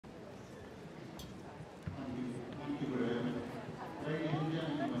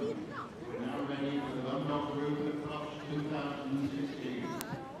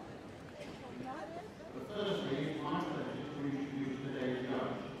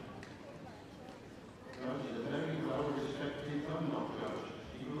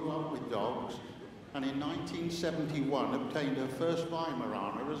1871 obtained her first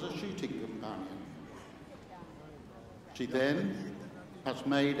Weimaraner as a shooting companion. She then has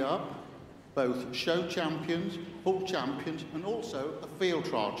made up both show champions, bull champions, and also a field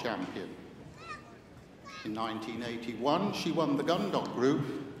trial champion. In 1981, she won the Gundog Group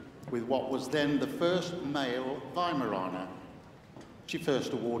with what was then the first male Weimaraner. She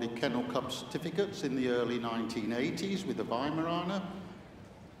first awarded Kennel Cup certificates in the early 1980s with the Weimaraner,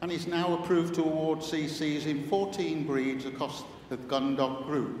 and is now approved to award CCs in 14 breeds across the Gundog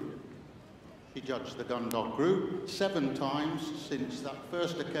Group. She judged the Gundog Group 7 times since that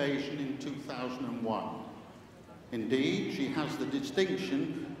first occasion in 2001. Indeed, she has the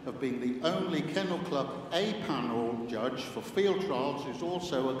distinction of being the only Kennel Club A-panel judge for field trials who's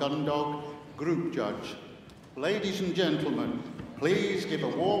also a Gundog Group judge. Ladies and gentlemen, please give a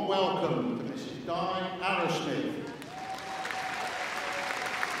warm welcome to Mrs. Di Arrowsmith.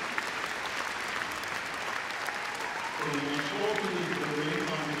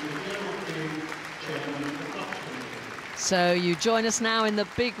 So you join us now in the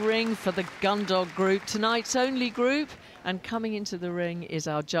big ring for the Gundog Group, tonight's only group, and coming into the ring is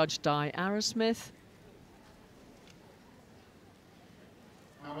our judge Di Arrowsmith,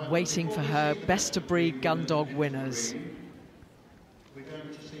 waiting for her best of breed Gundog winners. We're going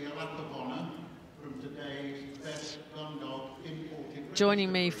to see a lap of honour from today's best Gundog imported.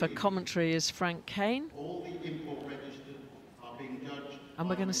 Joining me for commentary is Frank Kane. All the import registered are being judged. And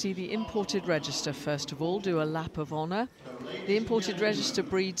we're going to see the imported register first of all do a lap of honour. The imported register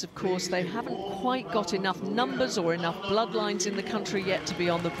breeds, of course, they haven't quite got enough numbers or enough bloodlines in the country yet to be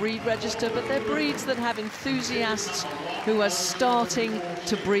on the breed register, but they're breeds that have enthusiasts who are starting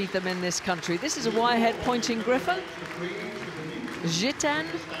to breed them in this country. This is a Wirehaired pointing Griffon, Gitane.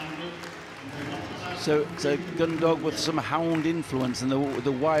 So it's a Gundog with some hound influence and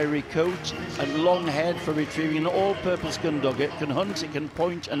the wiry coat, and long-haired for retrieving, an all-purpose Gundog. It can hunt, it can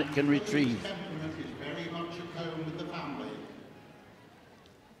point, and it can retrieve.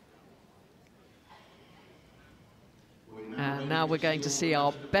 And now we're going to see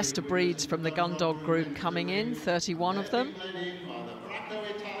our best of breeds from the Gundog Group coming in, 31 of them.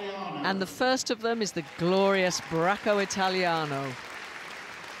 And the first of them is the glorious Bracco Italiano.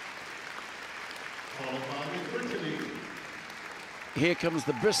 Here comes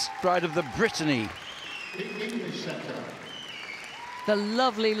the brisk stride of the Brittany. The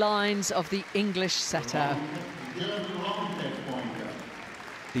lovely lines of the English setter.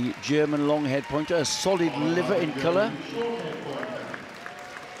 The German long-haired pointer, a solid liver in colour.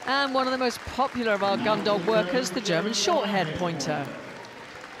 And one of the most popular of our Gundog workers, the German short-haired pointer.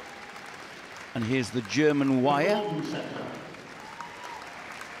 And here's the German wire.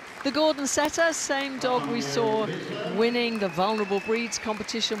 The Gordon setter, same dog we saw winning the Vulnerable Breeds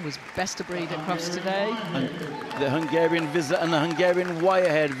competition, was best of breed at Crufts today. And the Hungarian Vizsla and the Hungarian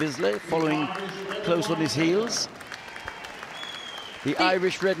Wirehaired Vizsla following close on his heels. The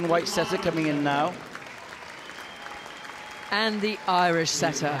Irish red and white setter coming in now. And the Irish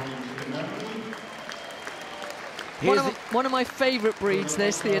setter. One of my favourite breeds,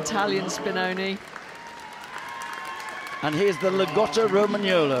 this, the Italian Spinone. And here's the Lagotto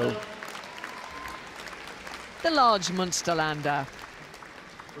Romagnolo. The large Munsterlander.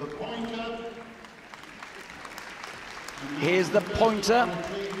 Here's the pointer.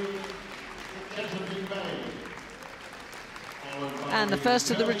 And the first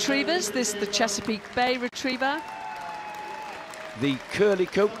of the retrievers, this the Chesapeake Bay retriever. The curly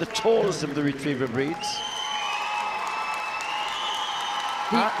coat, the tallest of the retriever breeds.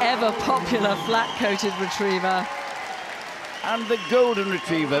 The ever-popular flat-coated retriever. And the golden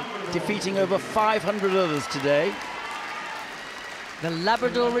retriever, defeating over 500 others today. The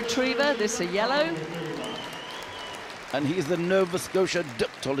Labrador retriever, this a yellow. And he's the Nova Scotia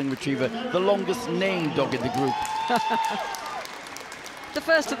duck-tolling retriever, the longest named dog in the group. The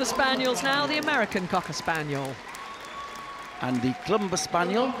first of the Spaniels now, the American Cocker Spaniel. And the Clumber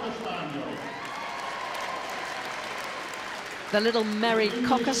Spaniel. The little merry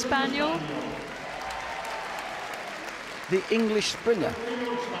Cocker Spaniel. The English Springer.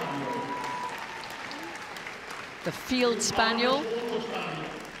 The Field Spaniel.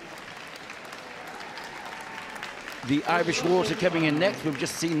 The Irish Water coming in next. We've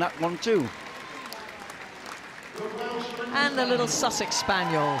just seen that one too. And the little Sussex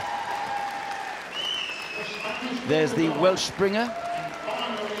Spaniel. There's the Welsh Springer.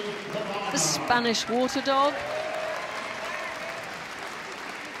 The Spanish Water Dog.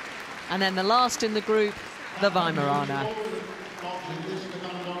 And then the last in the group, the Weimaraner.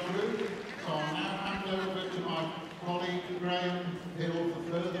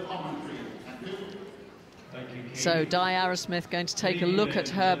 So Di Arrowsmith going to take a look at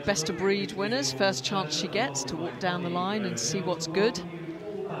her best of breed winners. First chance she gets to walk down the line and see what's good.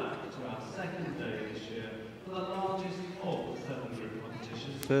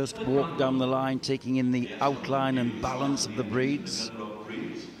 First walk down the line, taking in the outline and balance of the breeds.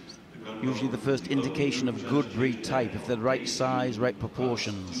 Usually the first indication of good breed type, if they're the right size, right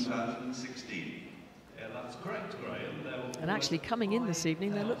proportions. And actually coming in this evening,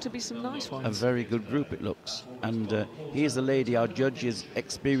 there look to be some nice ones. A very good group, it looks. And here's a lady, our judge is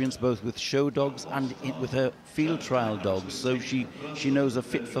experienced both with show dogs and with her field trial dogs, so she knows a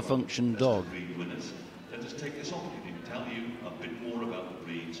fit for function dog.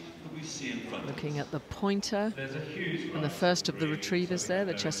 Looking at the pointer and the first of the retrievers there,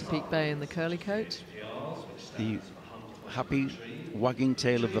 the Chesapeake Bay and the curly coat. The happy wagging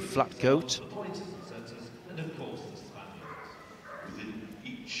tail of the flat coat.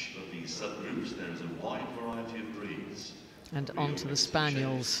 Subgroups, there is a wide variety of breeds. And on to the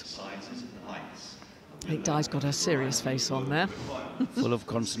Spaniels. I think Di's got her serious face on there. Full of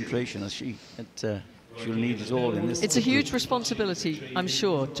concentration, as she'll need it all in this. It's a huge responsibility, I'm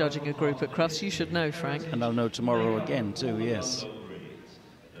sure, judging a group at Crufts. You should know, Frank. And I'll know tomorrow again too, yes.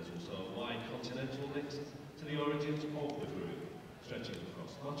 There's also a wide continental mix to the origins of the group, stretching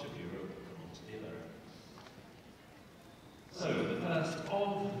across much of Europe and onto the Americas. So the first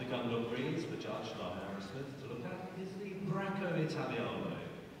of the Gundog breeds for Judge Di Arrowsmith to look at is the Bracco Italiano,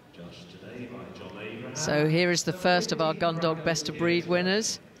 judged today by John Abraham. So here is the first of our Gundog best of breed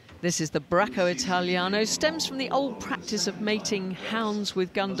winners. This is the Bracco Italiano. Stems from the old practice of mating hounds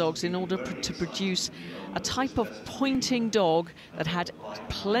with gundogs in order to produce a type of pointing dog that had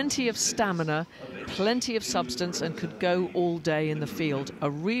plenty of stamina, plenty of substance, and could go all day in the field. A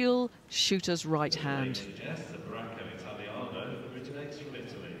real shooter's right hand.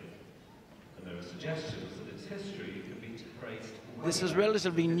 This is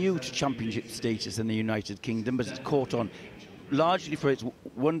relatively new to championship status in the United Kingdom, but it's caught on largely for its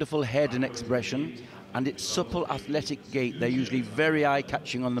wonderful head and expression and its supple athletic gait. They're usually very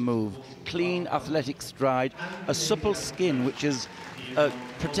eye-catching on the move. Clean athletic stride, a supple skin which is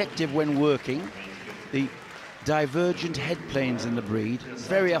protective when working. The divergent head planes in the breed,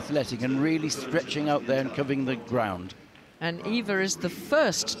 very athletic and really stretching out there and covering the ground. And Eva is the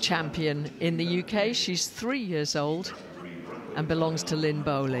first champion in the UK. She's 3 years old and belongs to Lynn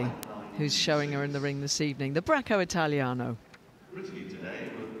Bowley, who's showing her in the ring this evening. The Bracco Italiano. Brittany today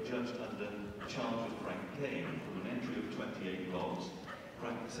was judged under charge of Frank Kane from an entry of 28 logs.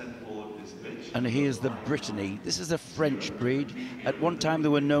 Frank sent forward this bitch. And here's the Brittany. This is a French breed. At one time they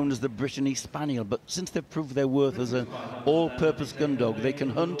were known as the Brittany Spaniel, but since they've proved their worth as an all-purpose gun dog, they can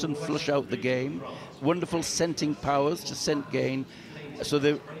hunt and flush out the game. Wonderful scenting powers to scent gain. So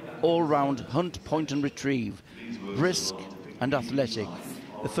they're all-round hunt, point and retrieve. Brisk and athletic.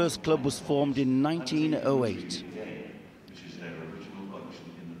 The first club was formed in 1908.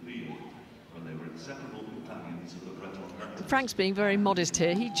 Frank's being very modest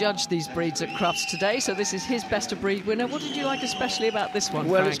here. He judged these breeds at Crufts today, so this is his best of breed winner. What did you like especially about this one,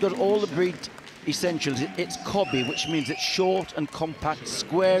 Well, Frank? it's got all the breed essentials. It's cobby, which means it's short and compact,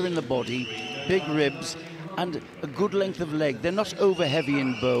 square in the body, big ribs, and a good length of leg. They're not over heavy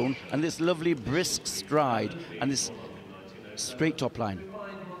in bone, and this lovely brisk stride and this straight top line.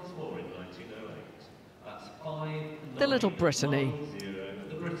 The little Brittany.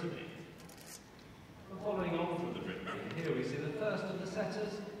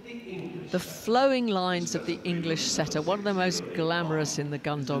 The flowing lines of the English setter, one of the most glamorous in the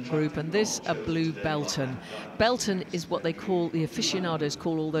Gundog group, and this a blue Belton. Belton is what they call, the aficionados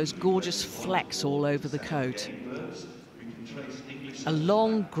call, all those gorgeous flecks all over the coat. A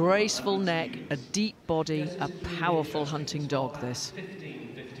long, graceful neck, a deep body, a powerful hunting dog, this.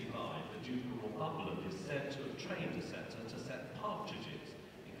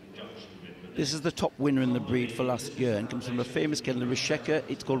 This is the top winner in the breed for last year and comes from a famous kennel, the Risheka.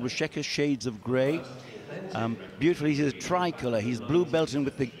 It's called Risheka Shades of Grey. Beautifully, he's a tricolour. He's blue belting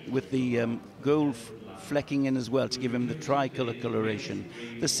with the gold flecking in as well to give him the tricolour coloration.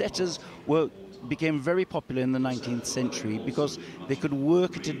 The setters became very popular in the 19th century because they could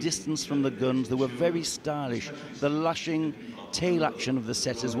work at a distance from the guns. They were very stylish. The lashing tail action of the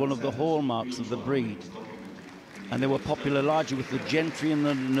setters, one of the hallmarks of the breed. And they were popular largely with the gentry and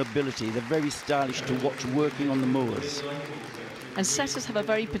the nobility. They're very stylish to watch working on the moors. And setters have a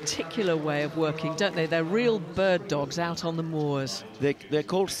very particular way of working, don't they? They're real bird dogs out on the moors. They're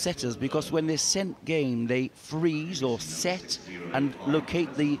called setters because when they scent game, they freeze or set and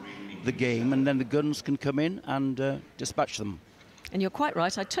locate the game, and then the guns can come in and dispatch them. And you're quite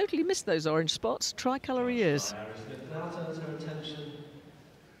right, I totally missed those orange spots. Tricolour he is. Now turns her attention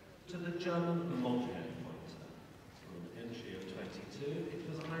to the German Longhaired Pointer. From an entry of 22, it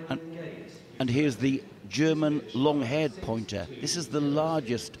was highly engaged. And here's the German Longhaired Pointer. This is the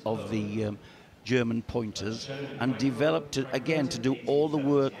largest of the German pointers, and developed again to do all the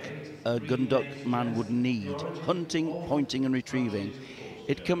work a Gundog man would need: hunting, pointing and retrieving.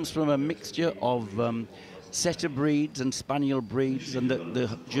 It comes from a mixture of setter breeds and spaniel breeds and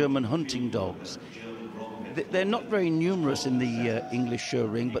the German hunting dogs. They're not very numerous in the English show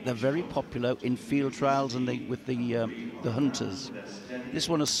ring, but they're very popular in field trials and with the hunters. This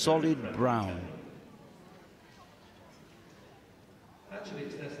one is solid brown. Actually,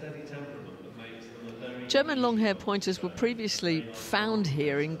 it's their steady temperament that makes them a very... German long-haired pointers were previously found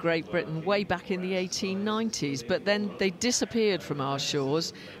here in Great Britain way back in the 1890s, but then they disappeared from our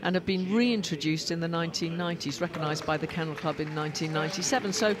shores and have been reintroduced in the 1990s, recognised by the Kennel Club in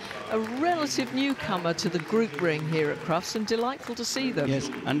 1997. So a relative newcomer to the group ring here at Crufts, and delightful to see them.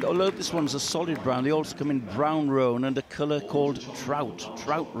 Yes, and although this one's a solid brown, they also come in brown roan and a colour called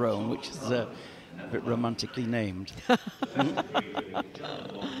trout roan, which is a bit romantically named.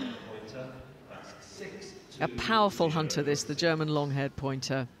 A powerful hunter, this, the German long-haired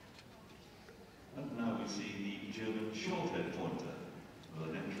pointer. And now we see the German short-haired pointer with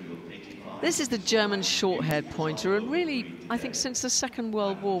an entry of 85. This is the German short-haired pointer, and really, I think since the Second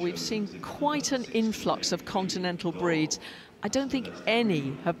World War, we've seen quite an influx of continental breeds. I don't think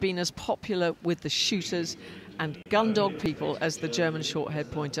any have been as popular with the shooters and gun dog people as the German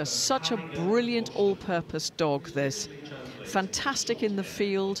short-haired pointer. Such a brilliant all-purpose dog, this. Fantastic in the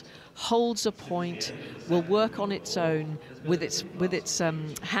field, holds a point, will work on its own with its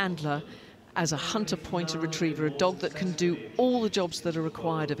handler as a hunter pointer retriever, a dog that can do all the jobs that are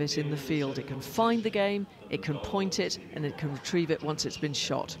required of it in the field. It can find the game, it can point it, and it can retrieve it once it's been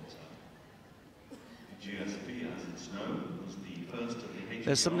shot.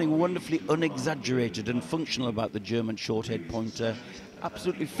 There's something wonderfully unexaggerated and functional about the German short-haired pointer.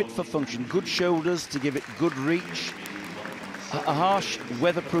 Absolutely fit for function. Good shoulders to give it good reach. A harsh,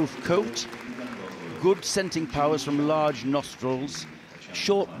 weatherproof coat. Good scenting powers from large nostrils.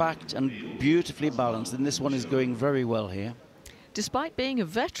 Short-backed and beautifully balanced. And this one is going very well here. Despite being a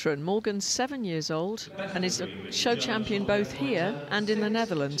veteran, Morgan's 7 years old and is a show champion both here and in the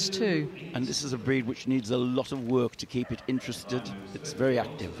Netherlands too. And this is a breed which needs a lot of work to keep it interested. It's very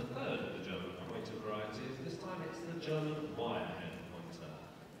active. The German pointer varieties. This time it's the German Wirehaired Pointer.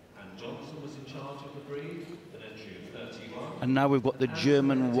 And Johnson was in charge of the breed, an entry of 31. And now we've got the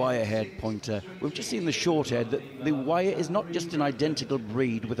German wire-haired pointer. We've just seen the short-haired. The wire is not just an identical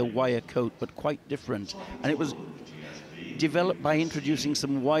breed with a wire coat, but quite different. And it was developed by introducing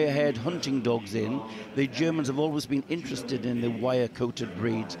some wire-haired hunting dogs in. The Germans have always been interested in the wire-coated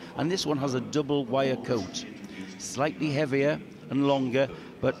breeds, and this one has a double wire coat. Slightly heavier and longer,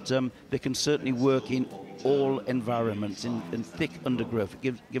 but they can certainly work in all environments, in thick undergrowth.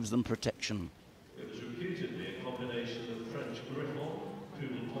 It gives them protection. It was reputedly a combination of French Griffon,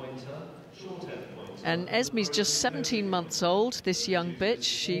 poodle pointer, short-haired pointer. And Esme's just 17 months old, this young bitch.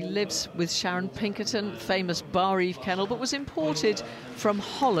 She lives with Sharon Pinkerton, famous Bar Eve kennel, but was imported from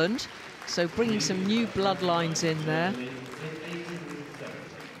Holland, so bringing some new bloodlines in there.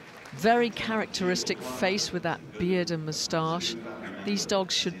 Very characteristic face with that beard and moustache. These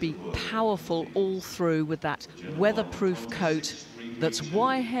dogs should be powerful all through with that weatherproof coat that's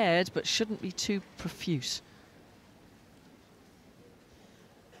wire-haired but shouldn't be too profuse.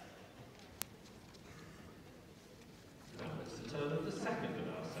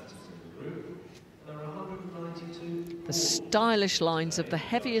 The stylish lines of the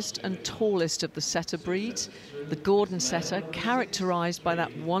heaviest and tallest of the setter breeds. The Gordon setter, characterised by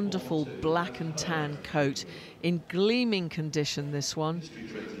that wonderful black and tan coat. In gleaming condition, this one.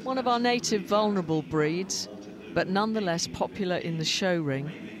 One of our native vulnerable breeds, but nonetheless popular in the show ring.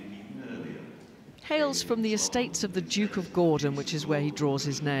 Hails from the estates of the Duke of Gordon, which is where he draws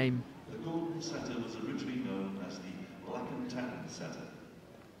his name. The Gordon setter was originally known as the black and tan setter.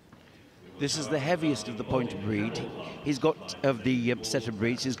 This is the heaviest of the pointer breed. He's got, of the setter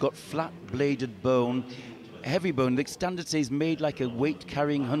breeds, he's got flat bladed bone, heavy bone. The standard says made like a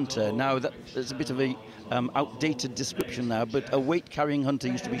weight-carrying hunter. Now, that's a bit of a outdated description now, but a weight-carrying hunter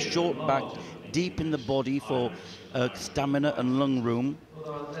used to be short-backed, deep in the body for stamina and lung room.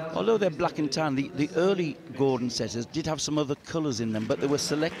 Although they're black and tan, the early Gordon setters did have some other colours in them, but they were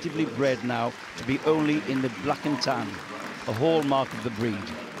selectively bred now to be only in the black and tan, a hallmark of the breed.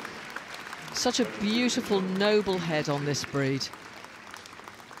 Such a beautiful, noble head on this breed.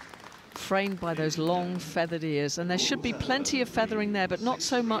 framed by those long feathered ears, and there should be plenty of feathering there, but not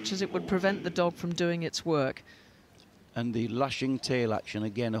so much as it would prevent the dog from doing its work. And the lashing tail action,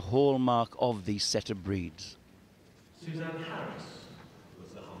 again, a hallmark of these setter breeds. Suzanne Harris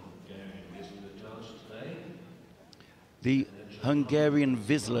was the Hungarian Vizsla judge today. The Hungarian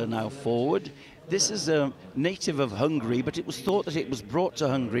Vizsla now forward. This is a native of Hungary, but it was thought that it was brought to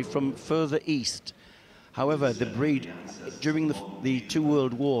Hungary from further east. However, the breed, during the two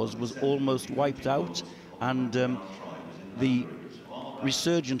world wars, was almost wiped out, and the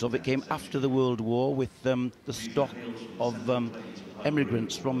resurgence of it came after the World War with the stock of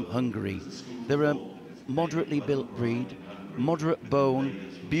emigrants from Hungary. They're a moderately built breed, moderate bone,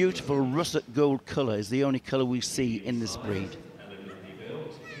 beautiful russet gold colour is the only colour we see in this breed.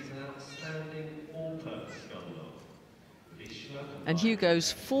 And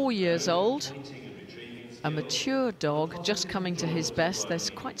Hugo's 4 years old, a mature dog, just coming to his best. They're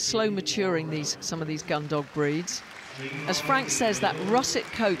quite slow maturing, some of these Gundog breeds. As Frank says, that russet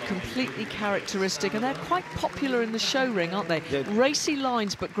coat completely characteristic, and they're quite popular in the show ring, aren't they? Racy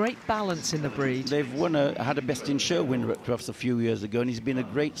lines, but great balance in the breed. They've had a best in show winner at Crufts a few years ago, and he's been a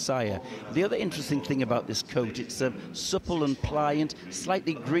great sire. The other interesting thing about this coat, it's supple and pliant,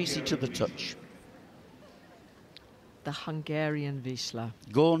 slightly greasy to the touch. The Hungarian Vizsla.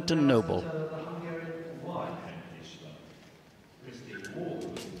 Gaunt and noble.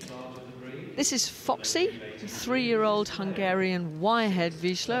 This is Foxy, a 3-year-old Hungarian Wirehaired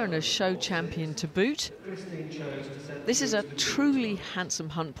Vizsla and a show champion to boot. This is a truly handsome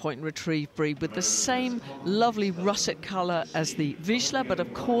hunt point and retrieve breed with the same lovely russet colour as the Vizsla, but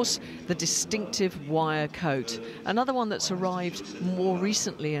of course the distinctive wire coat. Another one that's arrived more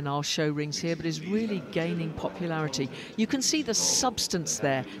recently in our show rings here, but is really gaining popularity. You can see the substance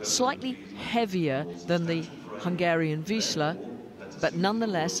there, slightly heavier than the Hungarian Vizsla, but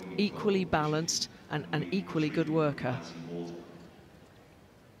nonetheless equally balanced and an equally good worker.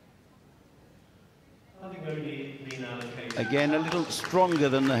 Again, a little stronger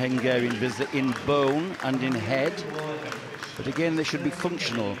than the Hungarian Vizsla in bone and in head, but again they should be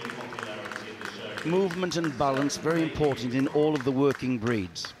functional. Movement and balance, very important in all of the working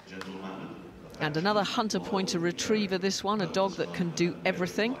breeds. And another hunter pointer retriever, this one, a dog that can do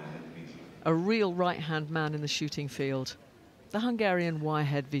everything. A real right-hand man in the shooting field. The Hungarian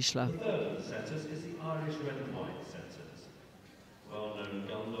Wirehaired Vizsla. The third of the setters is the Irish red and white setters. Well-known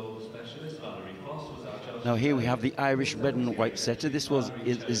Gundog specialist Valerie Foss was our judge. Now here we have the Irish red and white setter. This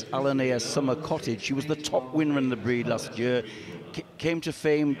is Alanea's Summer Cottage. She was the top winner in the breed last year. Came to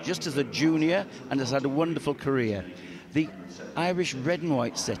fame just as a junior and has had a wonderful career. The Irish red and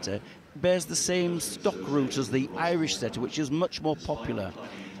white setter bears the same stock root as the Irish setter, which is much more popular.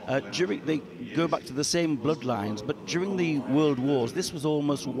 They go back to the same bloodlines, but during the World Wars, this was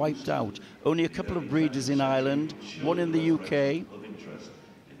almost wiped out. Only a couple of breeders in Ireland, one in the UK.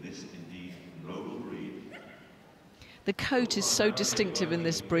 The coat is so distinctive in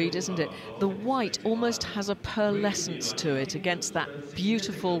this breed, isn't it? The white almost has a pearlescence to it against that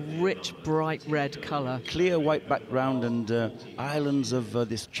beautiful, rich, bright red colour. Clear white background and islands of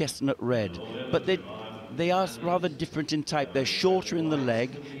this chestnut red. But they are rather different in type. They're shorter in the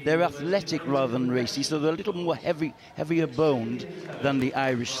leg, they're athletic rather than racy, so they're a little more heavier boned than the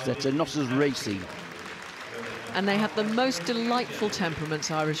Irish setter, not as racy. And they have the most delightful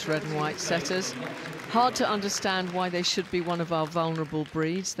temperaments, Irish red and white setters. Hard to understand why they should be one of our vulnerable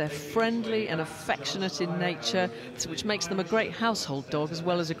breeds. They're friendly and affectionate in nature, which makes them a great household dog as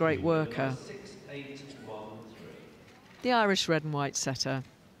well as a great worker. The Irish red and white setter.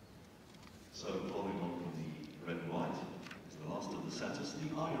 So following on from the red and white is the last of the setters,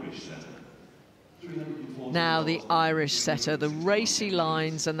 the Irish setter. Now the Irish setter, the racy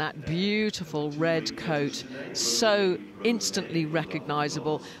lines and that beautiful red coat, so instantly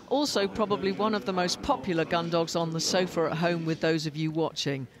recognisable. Also probably one of the most popular gun dogs on the sofa at home with those of you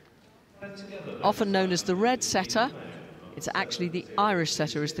watching. Often known as the red setter, it's actually the Irish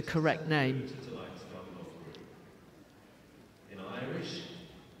setter is the correct name. In Irish,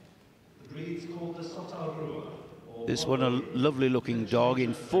 the breed's called the Sotarua. This one, a lovely looking dog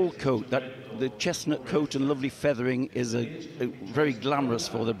in full coat. The chestnut coat and lovely feathering is very glamorous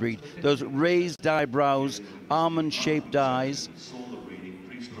for the breed. Those raised eyebrows, almond-shaped eyes,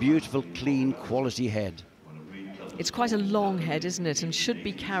 beautiful, clean, quality head. It's quite a long head, isn't it, and should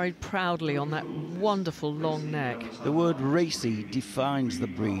be carried proudly on that wonderful long neck. The word racy defines the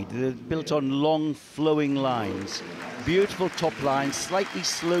breed. They're built on long, flowing lines. Beautiful top lines, slightly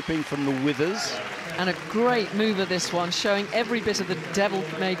sloping from the withers. And a great mover, this one, showing every bit of the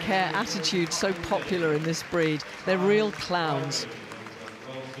devil-may-care attitude so popular in this breed. They're real clowns.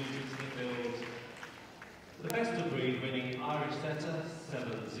 The best of breed winning Irish setter,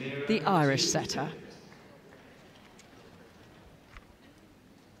 7-0. The Irish setter.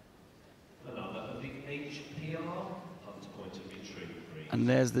 Another of the HPR, Hunter Pointer Retrieve breed. And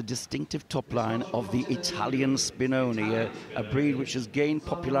there's the distinctive top line of the Italian Spinone, a breed which has gained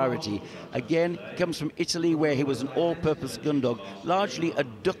popularity. Again, he comes from Italy, where he was an all-purpose gun dog, largely a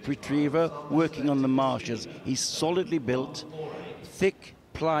duck retriever working on the marshes. He's solidly built, thick,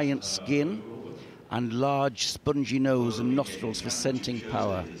 pliant skin, and large, spongy nose and nostrils for scenting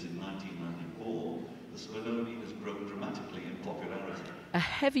power. In 1994, the Spinone has grown dramatically in popularity. A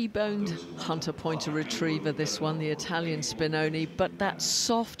heavy-boned hunter pointer retriever, this one, the Italian Spinone, but that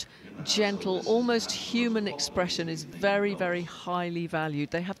soft, gentle, almost human expression is very, very highly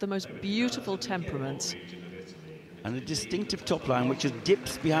valued. They have the most beautiful temperaments. And a distinctive top line which just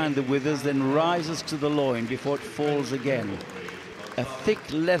dips behind the withers, then rises to the loin before it falls again. A thick,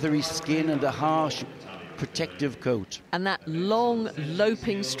 leathery skin and a harsh, protective coat. And that long,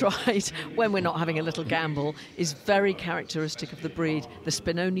 loping stride, when we're not having a little gamble, is very characteristic of the breed. The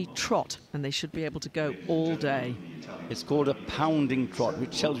Spinone trot, and they should be able to go all day. It's called a pounding trot,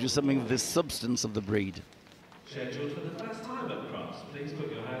 which tells you something of the substance of the breed. Scheduled for the first time at Crufts, please put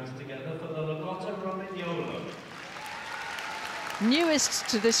your hands together for the Lagotto Romagnolo. Newest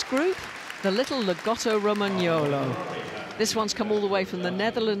to this group, the little Lagotto Romagnolo. This one's come all the way from the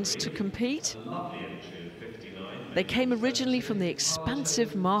Netherlands to compete. They came originally from the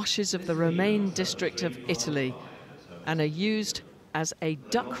expansive marshes of the Romaine district of Italy and are used as a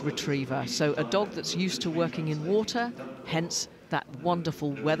duck retriever, so a dog that's used to working in water, hence that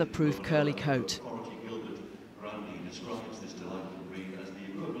wonderful weatherproof curly coat.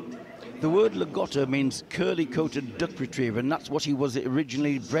 The word Lagotto means curly-coated duck retriever, and that's what he was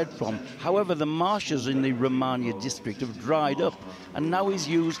originally bred from. However, the marshes in the Romagna district have dried up, and now he's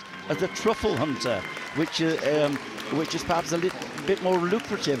used as a truffle hunter, which is perhaps a little bit more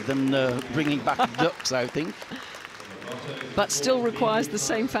lucrative than bringing back ducks, I think. But still requires the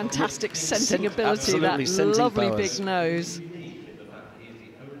same fantastic scenting ability, that scenting lovely powers. big nose.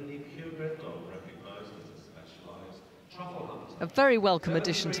 A very welcome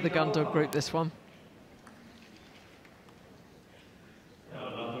addition to the Gundog Group, this one.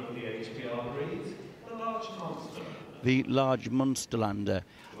 The large Munsterlander.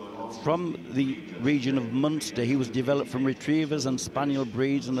 From the region of Munster, he was developed from retrievers and Spaniel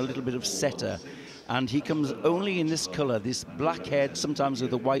breeds and a little bit of setter. And he comes only in this colour, this black head, sometimes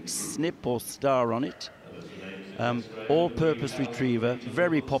with a white snip or star on it. All-purpose retriever,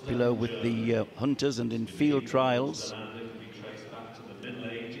 very popular with the hunters and in field trials.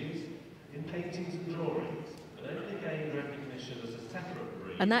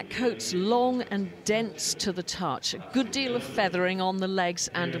 And that coat's long and dense to the touch. A good deal of feathering on the legs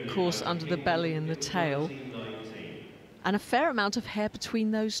and, of course, under the belly and the tail. And a fair amount of hair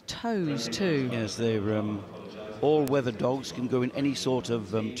between those toes, too. Yes, they're all-weather dogs, can go in any sort of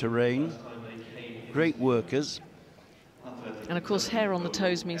terrain. Great workers. And, of course, hair on the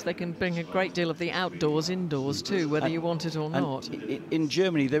toes means they can bring a great deal of the outdoors indoors, too, whether you want it or not. In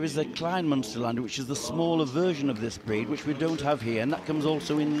Germany, there is a Klein Munsterlander, which is the smaller version of this breed, which we don't have here, and that comes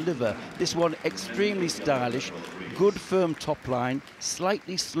also in liver. This one, extremely stylish, good firm top line,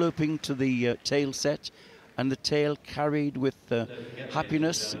 slightly sloping to the tail set, and the tail carried with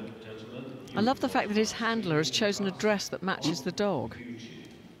happiness. I love the fact that his handler has chosen a dress that matches the dog.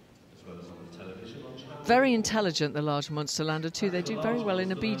 Very intelligent, the large Munsterlander, too. They do very well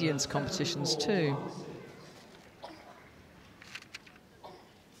in obedience competitions, too.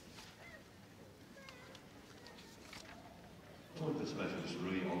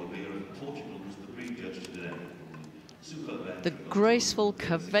 The graceful,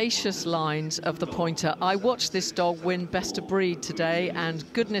 curvaceous lines of the pointer. I watched this dog win Best of Breed today,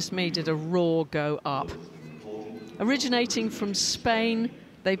 and goodness me, did a roar go up. Originating from Spain,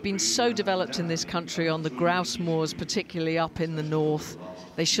 they've been so developed in this country on the grouse moors, particularly up in the north.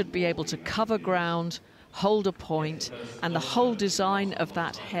 They should be able to cover ground, hold a point, and the whole design of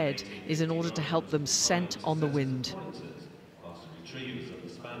that head is in order to help them scent on the wind.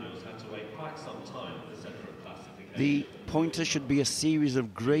 The pointer should be a series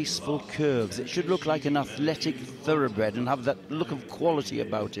of graceful curves. It should look like an athletic thoroughbred and have that look of quality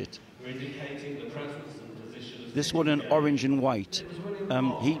about it. This one in orange and white.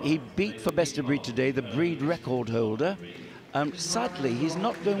 He beat for Best of Breed today the breed record holder. Sadly, he's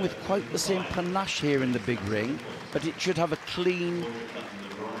not going with quite the same panache here in the big ring, but it should have a clean,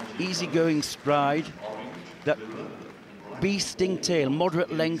 easygoing stride, that bee sting tail,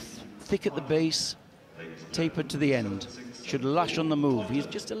 moderate length, thick at the base, tapered to the end. should lash on the move. He's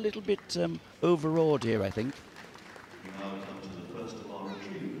just a little bit overawed here, I think. We now come to the first of our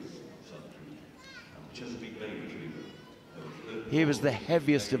retrievers, the Chesapeake Bay retriever. Here is the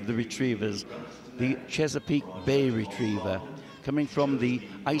heaviest of the retrievers, the Chesapeake Bay retriever, coming from the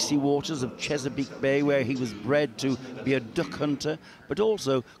icy waters of Chesapeake Bay, where he was bred to be a duck hunter, but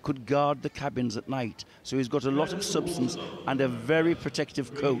also could guard the cabins at night. So he's got a lot of substance and a very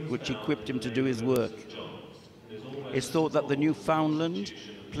protective coat, which equipped him to do his work. It's thought that the Newfoundland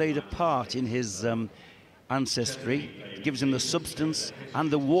played a part in his ancestry. It gives him the substance and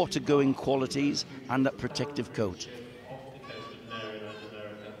the water-going qualities and that protective coat.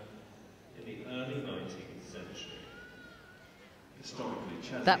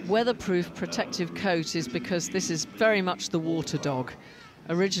 That weatherproof protective coat is because this is very much the water dog.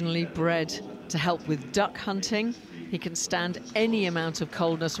 Originally bred to help with duck hunting, he can stand any amount of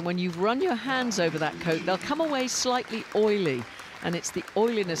coldness, and when you run your hands over that coat, they'll come away slightly oily, and it's the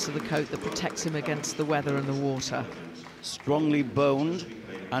oiliness of the coat that protects him against the weather and the water. Strongly boned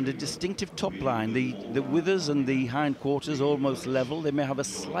and a distinctive top line. The withers and the hindquarters almost level. They may have a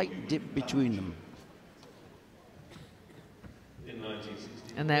slight dip between them.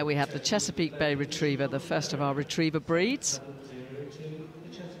 And there we have the Chesapeake Bay Retriever, the first of our retriever breeds.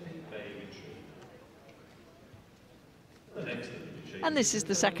 And this is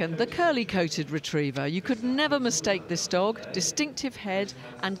the second, the curly-coated retriever. You could never mistake this dog. Distinctive head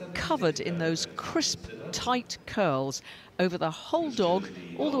and covered in those crisp, tight curls over the whole dog,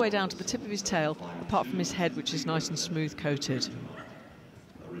 all the way down to the tip of his tail, apart from his head, which is nice and smooth-coated.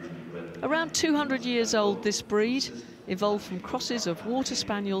 Around 200 years old, this breed evolved from crosses of water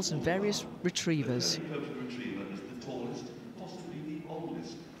spaniels and various retrievers.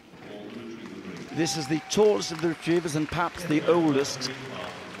 This is the tallest of the retrievers and perhaps the oldest.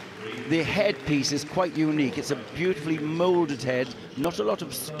 The headpiece is quite unique. It's a beautifully moulded head, not a lot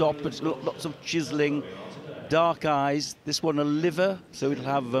of stop, but lots of chiselling, dark eyes. This one a liver, so it'll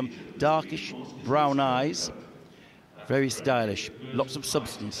have darkish brown eyes. Very stylish, lots of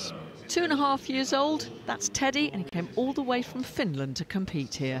substance. 2.5 years old, that's Teddy, and he came all the way from Finland to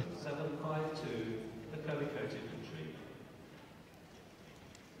compete here.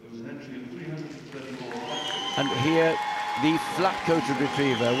 And here, the flat-coated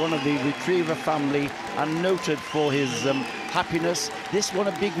retriever, one of the retriever family, and noted for his happiness. This one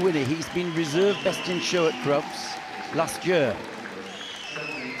a big winner. He's been reserve best in show at Crufts last year.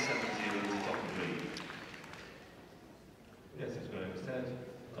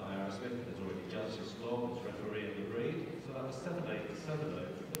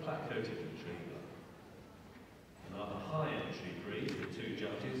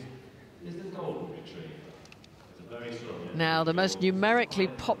 Now, the most numerically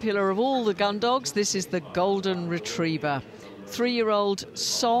popular of all the gun dogs, this is the Golden Retriever. 3-year-old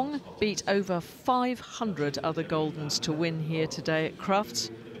Song beat over 500 other Goldens to win here today at Crufts.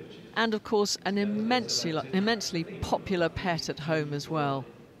 And, of course, an immensely popular pet at home as well.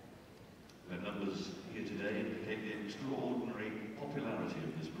 The numbers here today indicate the extraordinary popularity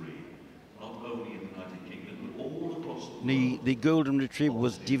of this breed, not only in the United Kingdom, but all across the world. The Golden Retriever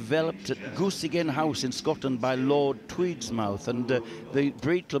was developed at Gooseggen House in Scotland by Lord Tweedsmouth, and the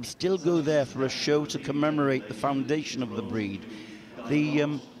breed clubs still go there for a show to commemorate the foundation of the breed.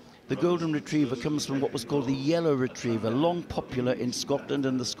 The Golden Retriever comes from what was called the Yellow Retriever, long popular in Scotland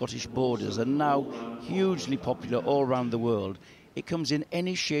and the Scottish borders, and now hugely popular all around the world. It comes in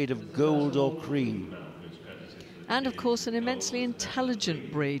any shade of gold or cream. And, of course, an immensely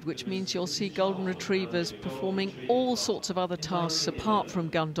intelligent breed, which means you'll see Golden Retrievers performing all sorts of other tasks apart from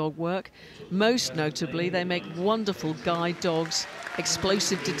gun dog work. Most notably, they make wonderful guide dogs,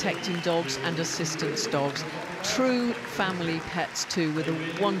 explosive detecting dogs and assistance dogs. True family pets, too, with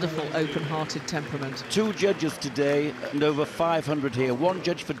a wonderful open-hearted temperament. 2 judges today and over 500 here. 1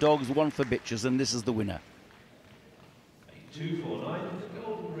 judge for dogs, 1 for bitches, and this is the winner. 249, the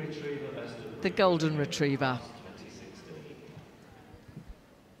Golden Retriever, best of The Golden Retriever. 2016.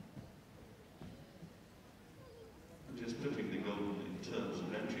 Just putting the Golden in terms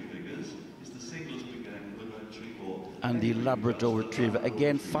of entry figures is the singlest began with entry for. And the Labrador Retriever.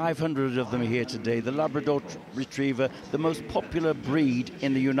 Again, 500 of them here today. The Labrador Retriever, the most popular breed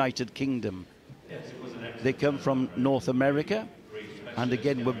in the United Kingdom. They come from North America, and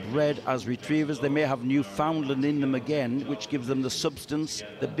again were bred as retrievers. They may have Newfoundland in them again, which gives them the substance,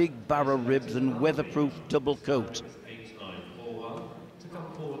 the big barrel ribs and weatherproof double coat. 8941 to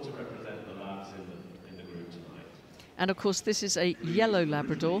come forward to represent the lads in the group tonight. And, of course, this is a yellow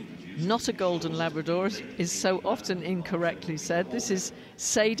Labrador, not a golden Labrador, is so often incorrectly said. This is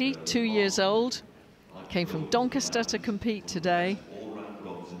Sadie, 2 years old, Came from Doncaster to compete today.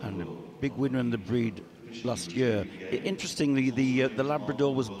 And a big winner in the breed last year. Interestingly, the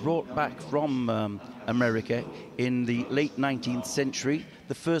Labrador was brought back from America in the late 19th century.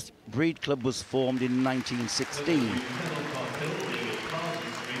 The first breed club was formed in 1916.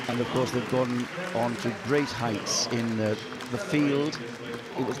 And of course, they've gone on to great heights in the field.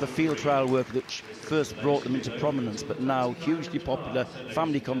 It was the field trial work that first brought them into prominence, but now hugely popular,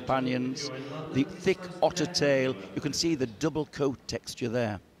 family companions, the thick otter tail. You can see the double coat texture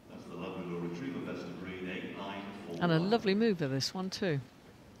there. And a lovely mover, this one too.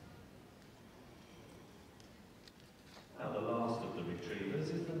 Now the last of the retrievers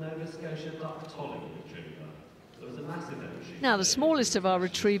is the Nova Scotia duck-tolling retriever. There was a massive entry. Now the smallest of our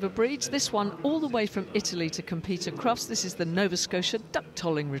retriever breeds, this one all the way from Italy to compete at Crufts. This is the Nova Scotia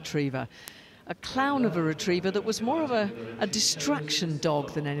duck-tolling retriever. A clown of a retriever that was more of a distraction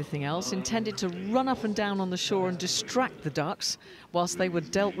dog than anything else, intended to run up and down on the shore and distract the ducks whilst they were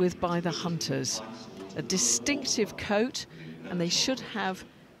dealt with by the hunters. A distinctive coat, and they should have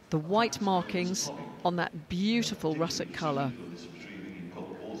the white markings on that beautiful russet colour.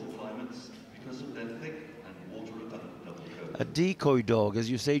 A decoy dog,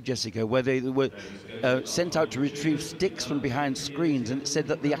 as you say, Jessica, where they were sent out to retrieve sticks from behind screens, and it said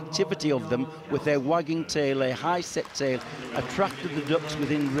that the activity of them with their wagging tail, their high-set tail, attracted the ducks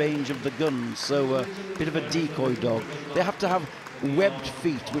within range of the guns. So a bit of a decoy dog. They have to have webbed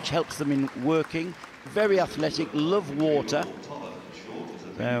feet, which helps them in working. Very athletic, love water.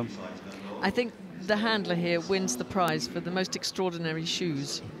 I think the handler here wins the prize for the most extraordinary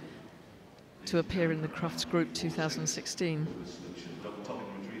shoes to appear in the Crufts Group 2016.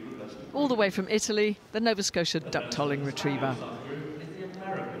 All the way from Italy, the Nova Scotia duck-tolling retriever.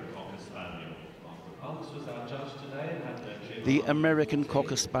 The American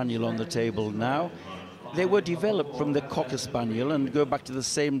Cocker Spaniel on the table now. They were developed from the Cocker Spaniel and go back to the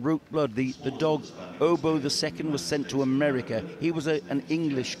same root blood. The dog Obo II was sent to America. He was an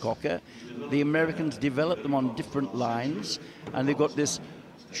English Cocker. The Americans developed them on different lines, and they've got this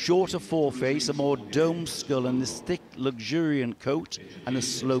shorter foreface, a more domed skull, and this thick, luxuriant coat and a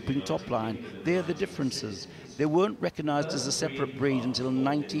sloping top line. They're the differences. They weren't recognised as a separate breed until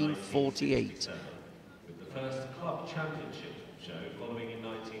 1948. With the first club championship show following in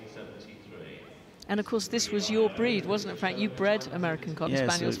 1973. And of course, this was your breed, wasn't it, Frank? You bred American Cocker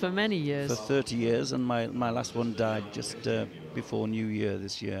Spaniels for many years. For 30 years, and my last one died just before New Year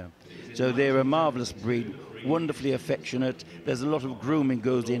this year. So they're a marvellous breed, wonderfully affectionate. There's a lot of grooming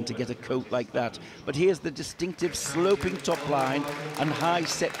goes in to get a coat like that. But here's the distinctive sloping top line and high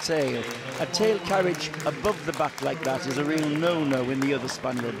set tail. A tail carriage above the back like that is a real no-no in the other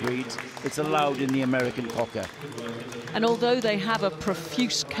Spaniel breeds. It's allowed in the American Cocker. And although they have a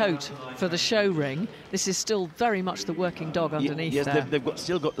profuse coat for the show ring, this is still very much the working dog underneath there. Yes, they've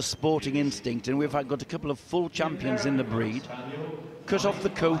still got the sporting instinct, and we've got a couple of full champions in the breed. Cut off the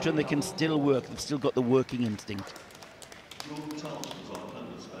coat and they can still work. They've still got the working instinct.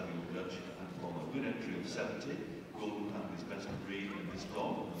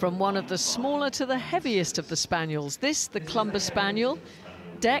 From one of the smaller to the heaviest of the Spaniels, this, the Clumber Spaniel.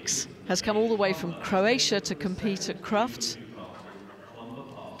 Dex has come all the way from Croatia to compete at Crufts.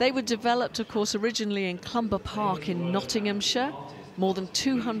 They were developed, of course, originally in Clumber Park in Nottinghamshire, more than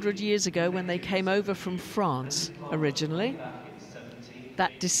 200 years ago when they came over from France originally.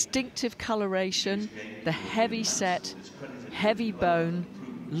 That distinctive coloration, the heavy set, heavy bone,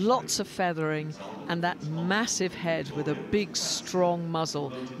 lots of feathering, and that massive head with a big, strong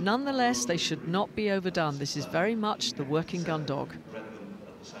muzzle. Nonetheless, they should not be overdone. This is very much the working gun dog.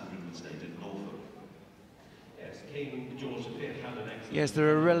 Yes,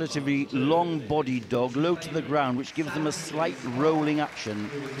 they're a relatively long-bodied dog, low to the ground, which gives them a slight rolling action,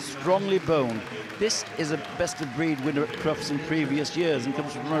 strongly boned. This is a best-of-breed winner at Crufts in previous years and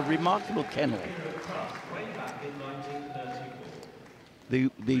comes from a remarkable kennel. The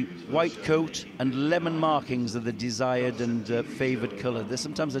white coat and lemon markings are the desired and favoured colour. There's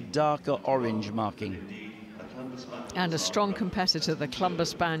sometimes a darker orange marking. And a strong competitor, the Clumber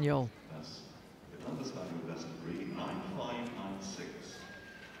Spaniel.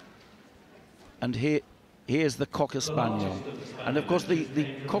 And here's the Cocker Spaniel. And of course the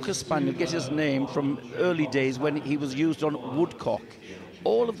Cocker Spaniel gets his name from early days when he was used on woodcock.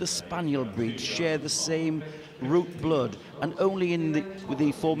 All of the Spaniel breeds share the same root blood, and only with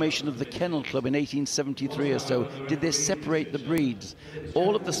the formation of the Kennel Club in 1873 or so did they separate the breeds.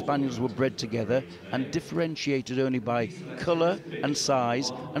 All of the Spaniels were bred together and differentiated only by colour and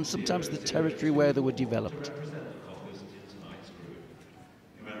size, and sometimes the territory where they were developed.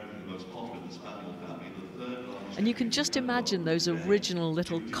 And you can just imagine those original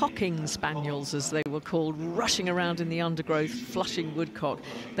little cocking spaniels, as they were called, rushing around in the undergrowth, flushing woodcock.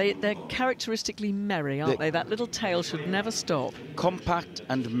 They're characteristically merry, aren't they? That little tail should never stop. Compact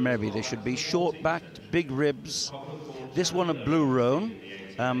and merry. They should be short-backed, big ribs. This one a blue roan.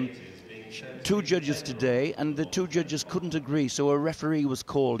 Two judges today, and the two judges couldn't agree, so a referee was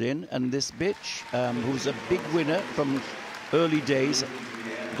called in, and this bitch, who's a big winner from early days,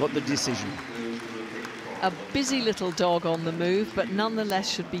 got the decision. A busy little dog on the move, but nonetheless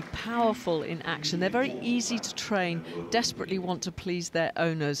should be powerful in action. They're very easy to train, desperately want to please their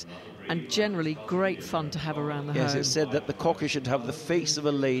owners, and generally great fun to have around the home. Yes, it's said that the cocker should have the face of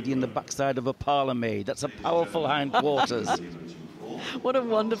a lady and the backside of a parlour maid. That's a powerful hindquarters. What a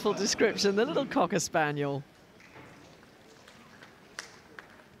wonderful description, the little Cocker Spaniel.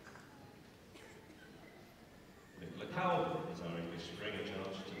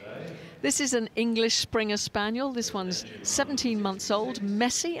 This is an English Springer Spaniel. This one's 17 months old,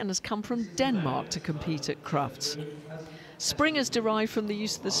 messy, and has come from Denmark to compete at Crufts. Springers derive from the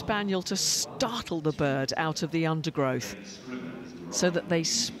use of the Spaniel to startle the bird out of the undergrowth so that they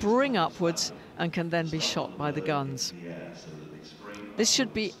spring upwards and can then be shot by the guns. This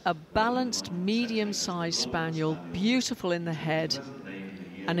should be a balanced, medium-sized Spaniel, beautiful in the head,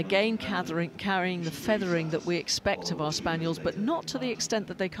 and again carrying the feathering that we expect of our Spaniels, but not to the extent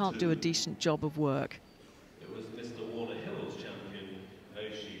that they can't do a decent job of work.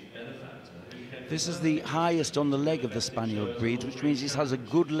 This is the highest on the leg of the Spaniel breed, which means it has a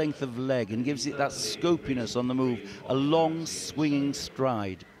good length of leg and gives it that scopiness on the move, a long swinging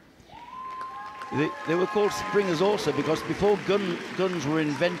stride. They were called springers also because before guns were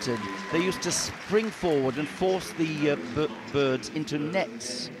invented, they used to spring forward and force the birds into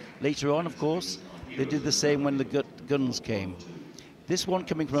nets. Later on, of course, they did the same when the guns came. This one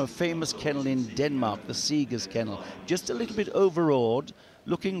coming from a famous kennel in Denmark, the Seeger's kennel, just a little bit overawed,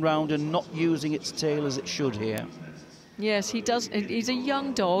 looking round and not using its tail as it should here. Yes, he does. He's a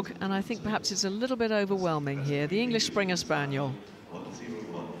young dog, and I think perhaps it's a little bit overwhelming here. The English Springer Spaniel.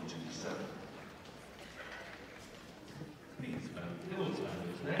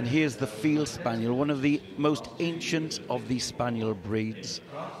 And here's the Field Spaniel, one of the most ancient of the Spaniel breeds,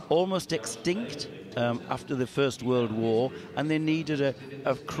 almost extinct after the First World War, and they needed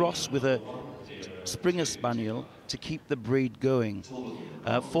a cross with a Springer Spaniel to keep the breed going.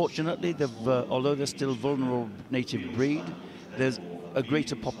 Fortunately, although they're still vulnerable native breed, there's a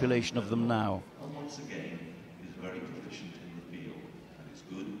greater population of them now.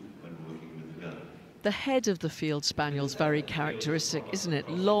 The head of the Field Spaniel's very characteristic, isn't it?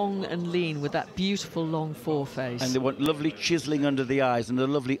 Long and lean with that beautiful long foreface. And they want lovely chiseling under the eyes and a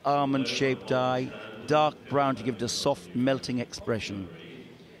lovely almond-shaped eye, dark brown to give it a soft, melting expression.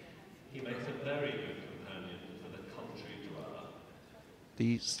 He makes a very good companion for the country dweller.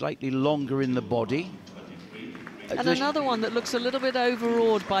 The slightly longer in the body. And another one that looks a little bit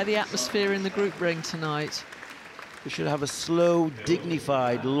overawed by the atmosphere in the group ring tonight. They should have a slow,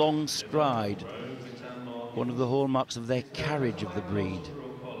 dignified, long stride. One of the hallmarks of their carriage of the breed.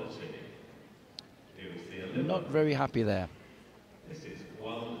 Not very happy there.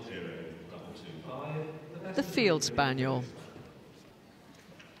 The Field Spaniel.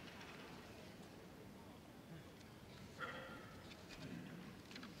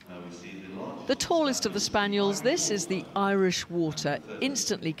 The tallest of the Spaniels, this is the Irish Water,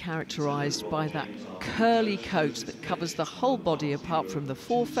 instantly characterised by that curly coat that covers the whole body apart from the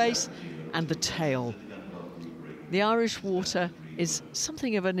foreface and the tail. The Irish Water is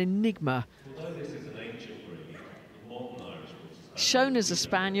something of an enigma. Shown as a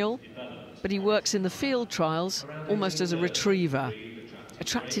spaniel, but he works in the field trials almost as a retriever.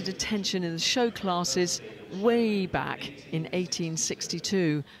 Attracted attention in the show classes way back in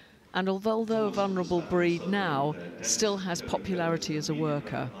 1862, and although a vulnerable breed now, still has popularity as a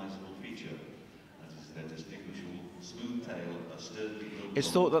worker. It's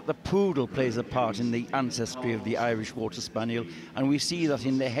thought that the poodle plays a part in the ancestry of the Irish Water Spaniel, and we see that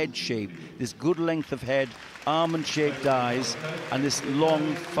in the head shape, this good length of head, almond-shaped eyes, and this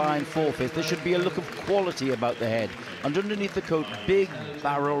long, fine foreface. There should be a look of quality about the head, and underneath the coat, big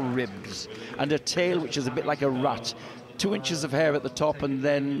barrel ribs, and a tail which is a bit like a rat, 2 inches of hair at the top, and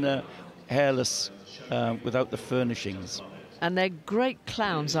then hairless without the furnishings. And they're great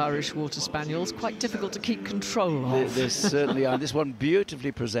clowns, Irish Water Spaniels, quite difficult to keep control of. They certainly are. This one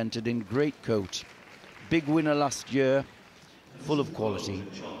beautifully presented in great coat. Big winner last year, full of quality.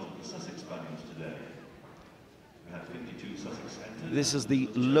 This is the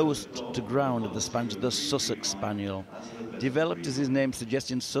lowest to ground of the Spaniels, the Sussex Spaniel. Developed, as his name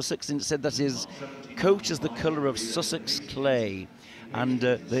suggests, in Sussex, and it said that his coat is the colour of Sussex clay and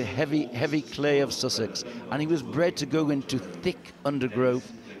the heavy clay of Sussex. And he was bred to go into thick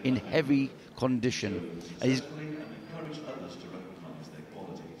undergrowth in heavy condition. And he's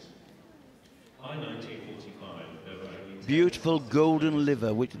beautiful golden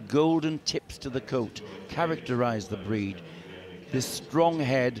liver with golden tips to the coat characterise the breed. This strong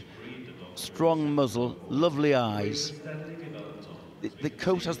head, strong muzzle, lovely eyes. The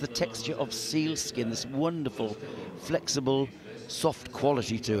coat has the texture of seal skin, this wonderful, flexible, soft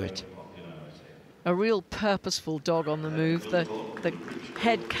quality to it. A real purposeful dog on the move. The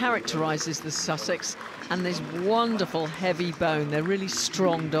head characterises the Sussex, and this wonderful heavy bone. They're really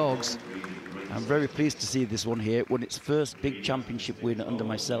strong dogs. I'm very pleased to see this one here. Won its first big championship win under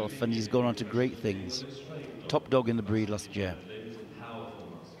myself, and he's gone on to great things. Top dog in the breed last year.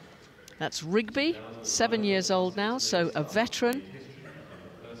 That's Rigby, 7 years old now, so a veteran,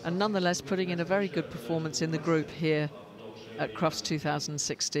 and nonetheless putting in a very good performance in the group here at Crufts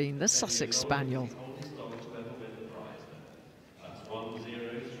 2016, the Sussex Spaniel.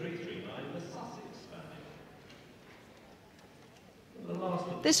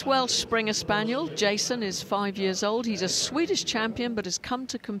 This Welsh Springer Spaniel, Jason, is 5 years old. He's a Swedish champion, but has come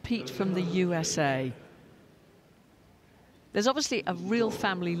to compete from the USA. There's obviously a real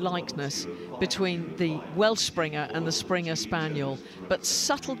family likeness between the Welsh Springer and the Springer Spaniel, but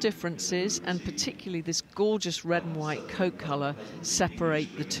subtle differences, and particularly this gorgeous red and white coat colour,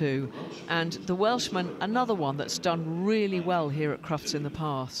 separate the two. And the Welshman, another one that's done really well here at Crufts in the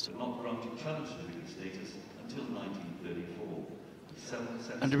past.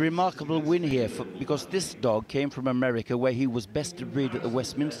 And a remarkable win here, because this dog came from America, where he was best of breed at the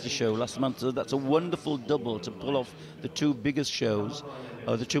Westminster show last month. So that's a wonderful double to pull off the two biggest shows,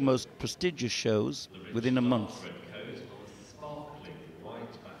 or the two most prestigious shows, within a month.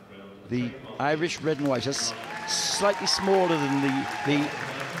 The Irish red and white is slightly smaller than the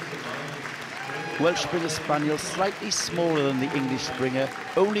Welsh Springer Spaniel, slightly smaller than the English Springer,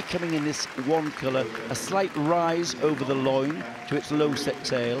 only coming in this one colour, a slight rise over the loin to its low-set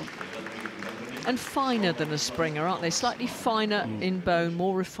tail. And finer than a Springer, aren't they? Slightly finer in bone,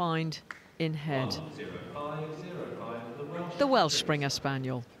 more refined in head. The Welsh Springer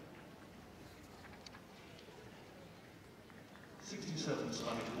Spaniel.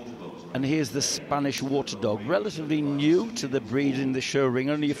 And here's the Spanish Water Dog, relatively new to the breed in the show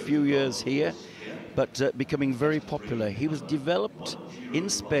ring, only a few years here, but becoming very popular. He was developed in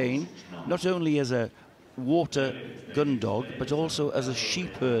Spain not only as a water gun dog, but also as a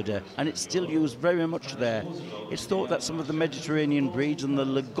sheep herder, and it's still used very much there. It's thought that some of the Mediterranean breeds and the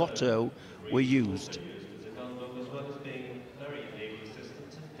Lagotto were used.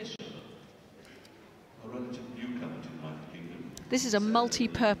 This is a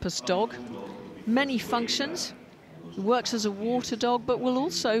multi-purpose dog, many functions. He works as a water dog, but will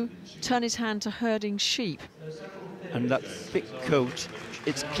also turn his hand to herding sheep. And that thick coat,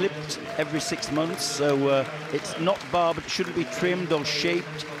 it's clipped every 6 months, so it's not barbed, it shouldn't be trimmed or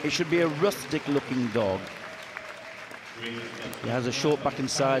shaped. It should be a rustic-looking dog. He has a short back and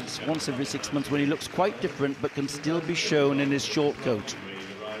sides once every 6 months, when he looks quite different, but can still be shown in his short coat.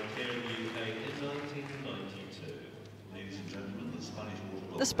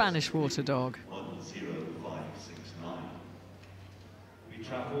 The Spanish Water Dog. We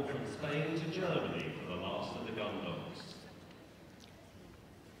travel from Spain to Germany for the last of the gun dogs.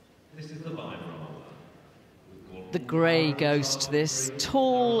 This is the Weimaraner. The grey ghost, this,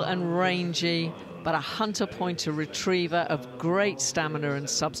 tall and rangy, but a hunter pointer retriever of great stamina and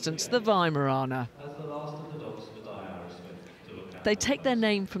substance, the Weimaraner. They take their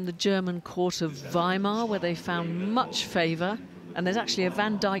name from the German court of Weimar, where they found much favour. And there's actually a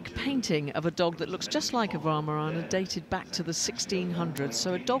Van Dyck painting of a dog that looks just like a Weimaraner, dated back to the 1600s,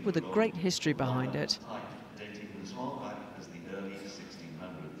 so a dog with a great history behind it.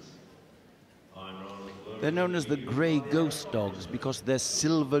 They're known as the grey ghost dogs because they're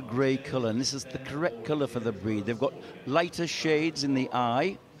silver grey colour, and this is the correct colour for the breed. They've got lighter shades in the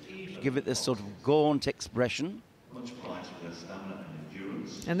eye to give it this sort of gaunt expression.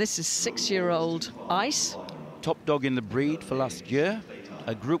 And this is 6-year-old Ice. Top dog in the breed for last year,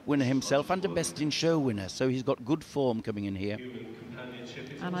 a group winner himself and a best in show winner, so he's got good form coming in here.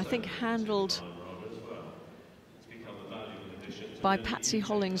 And I think handled by Patsy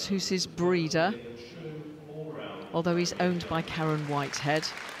Hollings, who's his breeder, although he's owned by Karen Whitehead.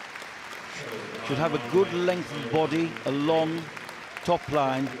 Should have a good length of body, a long top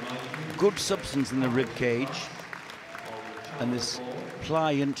line, good substance in the rib cage. and this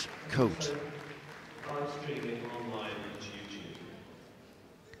pliant coat.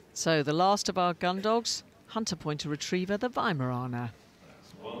 So the last of our gun dogs, Hunter Pointer Retriever, the Weimaraner.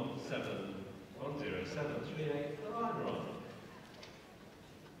 That's 1710738, the Weimaraner.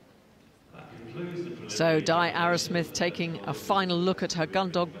 That concludes the So Di Arrowsmith taking a final look at her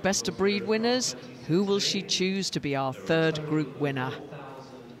gun dog best of breed winners. Who will she choose to be our third group winner?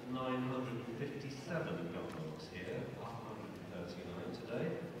 1,957 gun dogs here, 139 today,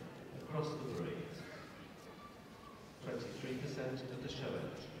 across the breeds. 23% of the show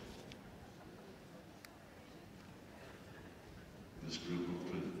age.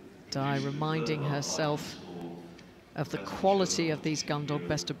 Di reminding herself of the quality of these gun dog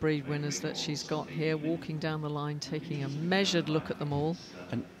best of breed winners that she's got here, walking down the line, taking a measured look at them all.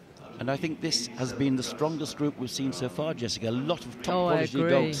 And I think this has been the strongest group we've seen so far, Jessica. A lot of top quality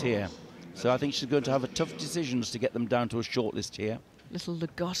dogs here. So I think she's going to have tough decisions to get them down to a shortlist here. Little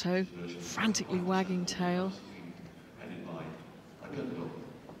Lagotto, frantically wagging tail.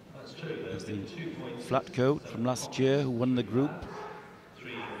 That's true. There's the flat coat from last year who won the group.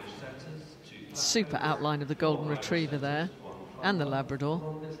 Super outline of the Golden Retriever there, and the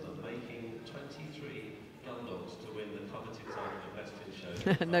Labrador.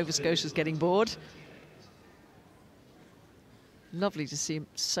 Nova Scotia's getting bored. Lovely to see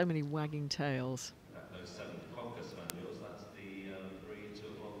so many wagging tails.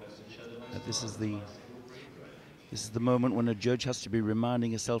 This is the moment when a judge has to be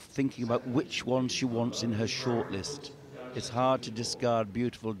reminding herself, thinking about which ones she wants in her shortlist. It's hard to discard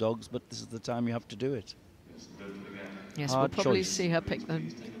beautiful dogs, but this is the time you have to do it. Yes, Hard we'll probably choice. see her pick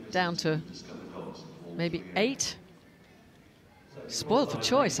them down to maybe 8. Spoiled for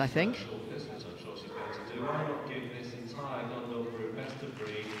choice, I think.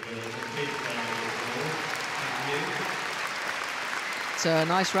 So a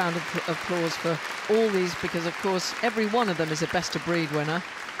nice round of applause for all these, because of course every one of them is a best of breed winner.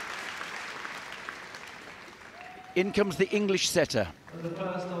 In comes the English setter. And the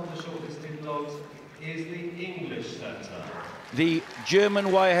first of the shortlisted dogs is the English setter. The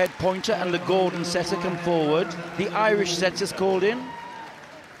German Wirehaired Pointer and the Gordon setter come forward. The Irish setter's called in.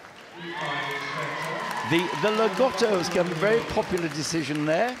 The Lagottos come, very popular decision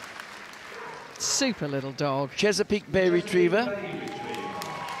there. Super little dog. Chesapeake Bay Retriever.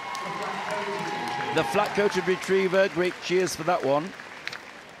 The flat-coated Retriever, great cheers for that one.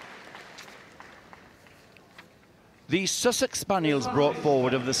 The Sussex Spaniels brought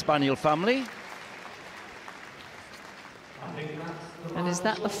forward of the Spaniel family. And is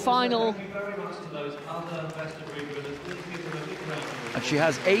that the final? And she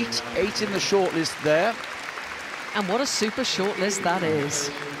has eight in the shortlist there. And what a super shortlist that is.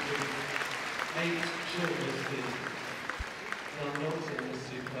 8 shortlisted dogs in this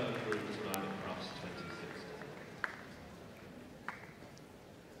superb group tonight at Crufts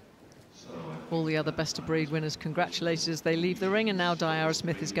 2016. All the other best of breed winners congratulated as they leave the ring, and now Di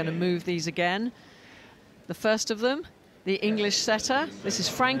Arrowsmith is going to move these again. The first of them, the English setter. This is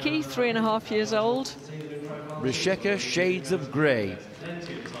Frankie, 3.5 years old. Risheka Shades of Grey.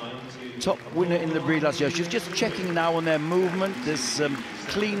 Top winner in the breed last year. She's just checking now on their movement, this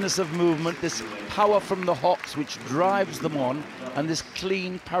cleanness of movement, this power from the hocks which drives them on, and this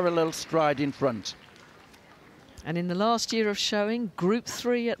clean parallel stride in front. And in the last year of showing, Group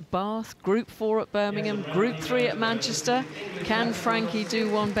 3 at Bath, Group 4 at Birmingham, Group 3 at Manchester. Can Frankie do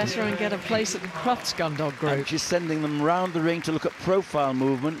one better and get a place at the Crufts Gundog Group? And she's sending them round the ring to look at profile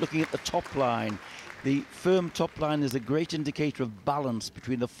movement, looking at the top line. The firm top line is a great indicator of balance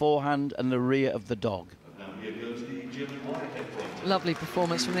between the forehand and the rear of the dog. Lovely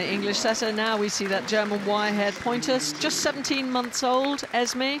performance from the English setter. Now we see that German Wirehaired Pointer, just 17 months old,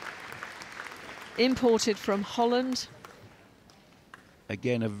 Esme. Imported from Holland.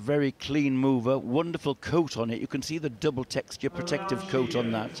 Again, a very clean mover, wonderful coat on it. You can see the double texture protective coat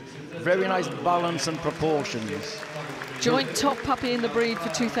on that. Very nice balance and proportions. Joint top puppy in the breed for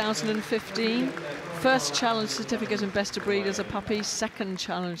 2015. First challenge certificate and best of breed as a puppy. Second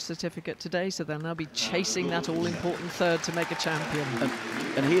challenge certificate today, so they'll now be chasing that all-important third to make a champion.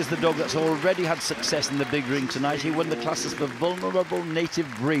 And here's the dog that's already had success in the big ring tonight. He won the classes for vulnerable native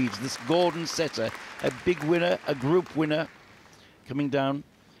breeds. This Gordon setter, a big winner, a group winner, coming down.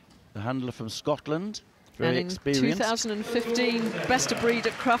 The handler from Scotland, very experienced. And in 2015, best of breed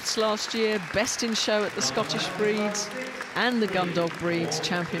at Crufts last year, best in show at the Scottish breeds and the Gundog breeds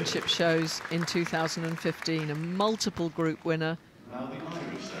championship shows in 2015. A multiple group winner.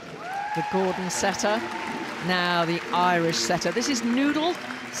 The Gordon setter. Now the Irish setter. This is Noodle,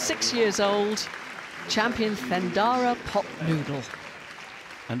 6 years old. champion Fendara Pot Noodle.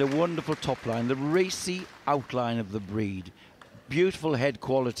 And a wonderful top line, the racy outline of the breed. Beautiful head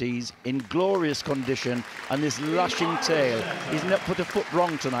qualities, in glorious condition, and this lashing tail. He's not put a foot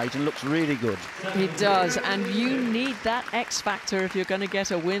wrong tonight and looks really good. He does, and you need that X factor if you're going to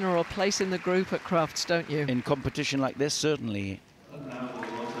get a win or a place in the group at Crufts, don't you? In competition like this, certainly.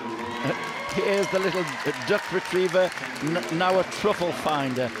 Here's the little duck retriever, now a truffle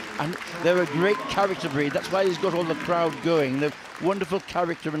finder. And they're a great character breed. That's why he's got all the crowd going. They're wonderful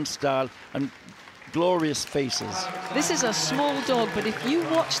character and style and glorious faces. This is a small dog, but if you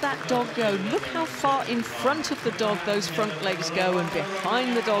watch that dog go, look how far in front of the dog those front legs go and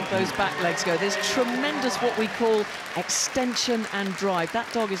behind the dog those back legs go. There's tremendous what we call extension and drive.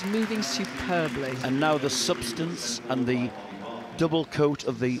 That dog is moving superbly. And now the substance and the double coat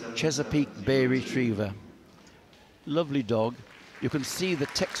of the Chesapeake Bay Retriever. Lovely dog. You can see the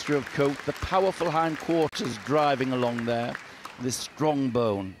texture of coat, the powerful hindquarters driving along there, this strong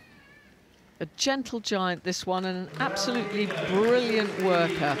bone. A gentle giant, this one, and an absolutely brilliant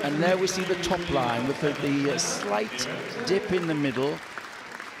worker. And there we see the top line with the slight dip in the middle,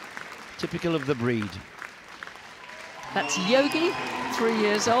 typical of the breed. That's Yogi, 3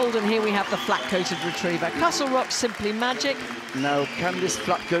 years old, and here we have the flat-coated retriever. Castle Rock Simply Magic. Now, can this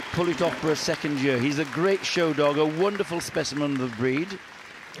flat-coat pull it off for a second year? He's a great show dog, a wonderful specimen of the breed.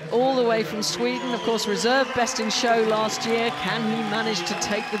 All the way from Sweden, of course, reserved best in show last year. Can he manage to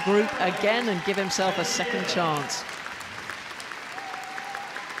take the group again and give himself a second chance?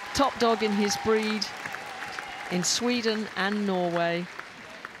 Top dog in his breed in Sweden and Norway.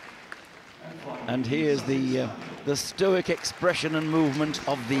 And here's the stoic expression and movement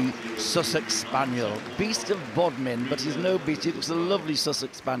of the Sussex Spaniel. Beast of Bodmin, but he's no beast. He looks a lovely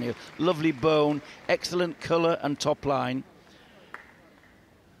Sussex Spaniel. Lovely bone, excellent colour and top line.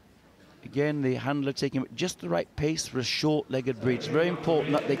 Again, the handler taking just the right pace for a short-legged breed. It's very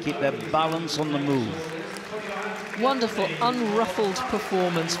important that they keep their balance on the move. Wonderful, unruffled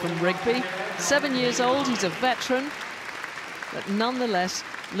performance from Rigby. 7 years old, he's a veteran, but nonetheless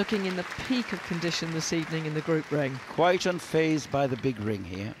looking in the peak of condition this evening in the group ring. Quite unfazed by the big ring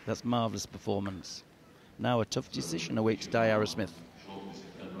here. That's marvellous performance. Now a tough decision awaits Di Arrowsmith.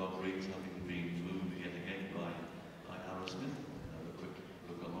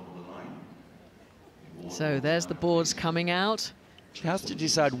 So there's the boards coming out. She has to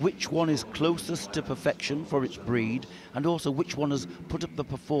decide which one is closest to perfection for its breed and also which one has put up the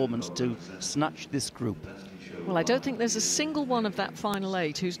performance to snatch this group. Well, I don't think there's a single one of that final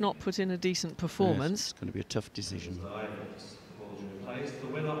 8 who's not put in a decent performance. Yes, it's going to be a tough decision. The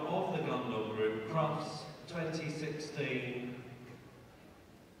winner of the Gundog Group, Crufts 2016.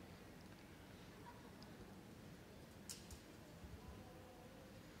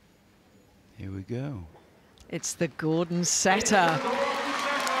 Here we go. It's the Gordon Setter.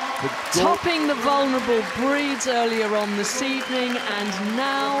 Topping the vulnerable breeds earlier on this evening, and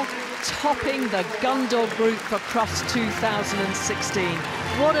now topping the Gundog Group for Crufts 2016.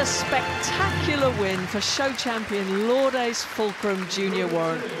 What a spectacular win for show champion Lourdace Fulcrum Junior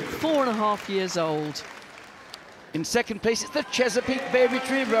Warrant, 4.5 years old. In second place, it's the Chesapeake Bay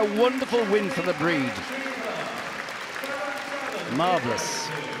Retriever, a wonderful win for the breed. Marvellous.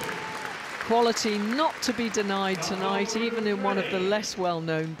 Quality not to be denied tonight, even in one of the less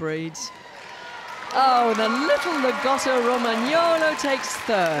well-known breeds. Oh, the little Lagotto Romagnolo takes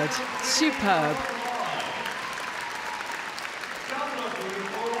third. Superb.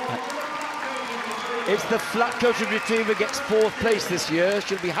 It's the flat-coated retriever gets 4th place this year.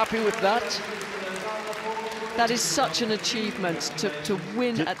 She'll be happy with that. That is such an achievement to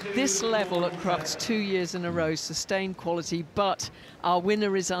win at this level at Crufts 2 years in a row, sustained quality, but our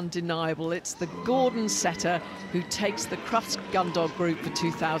winner is undeniable. It's the Gordon Setter who takes the Crufts Gundog Group for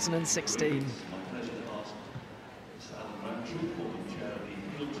 2016.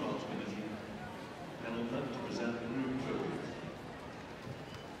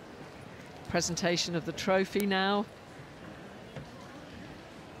 Presentation of the trophy now.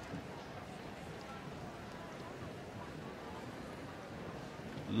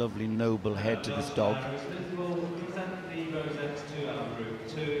 Lovely noble head to this dog.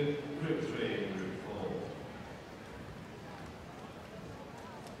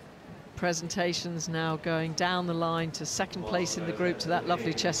 Presentations now going down the line to second place in the group to that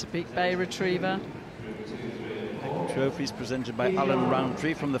lovely Chesapeake Bay Retriever. Trophies presented by Alan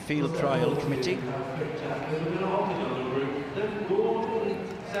Roundtree from the Field Trial Committee.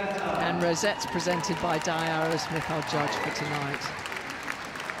 And rosettes presented by Di Arrowsmith, our judge for tonight.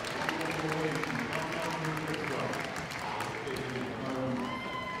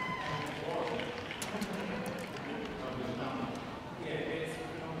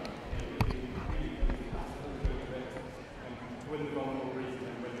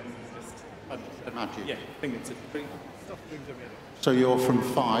 had you? Yeah, I think it's a pretty stuff. So you're from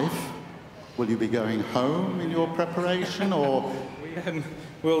Fife. Will you be going home in your preparation, or?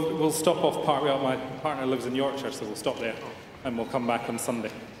 We'll stop off part. Well, my partner lives in Yorkshire, so we'll stop there, and we'll come back on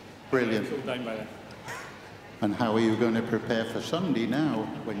Sunday. Brilliant. Cool down by then. And how are you going to prepare for Sunday now,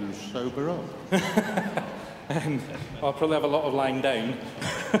 when you sober up? I'll probably have a lot of lying down.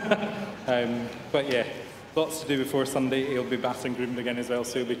 But yeah, lots to do before Sunday. He'll be bathed and groomed again as well,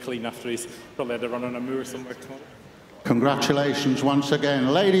 so he'll be clean after he's probably had a run on a moor somewhere tomorrow. Congratulations once again.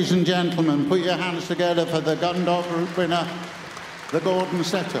 Ladies and gentlemen, put your hands together for the Gundog Group winner, the Gordon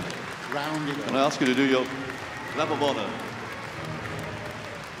Setter. Rounding up. Can I ask you to do your lap of honour?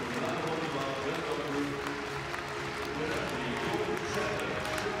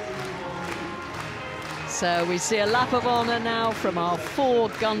 So we see a lap of honour now from our 4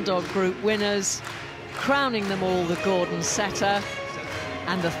 Gundog Group winners, crowning them all the Gordon Setter,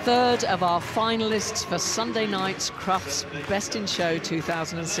 and the 3rd of our finalists for Sunday night's Crufts Best in Show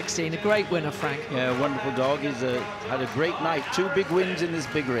 2016. A great winner, Frank. Yeah, wonderful dog. He's had a great night. 2 big wins in this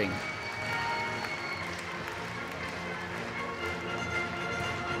big ring.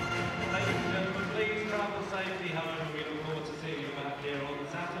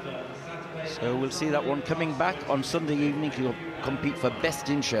 Saturday. So we'll see that one coming back on Sunday evening. He'll compete for Best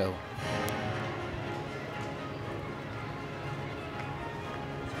in Show.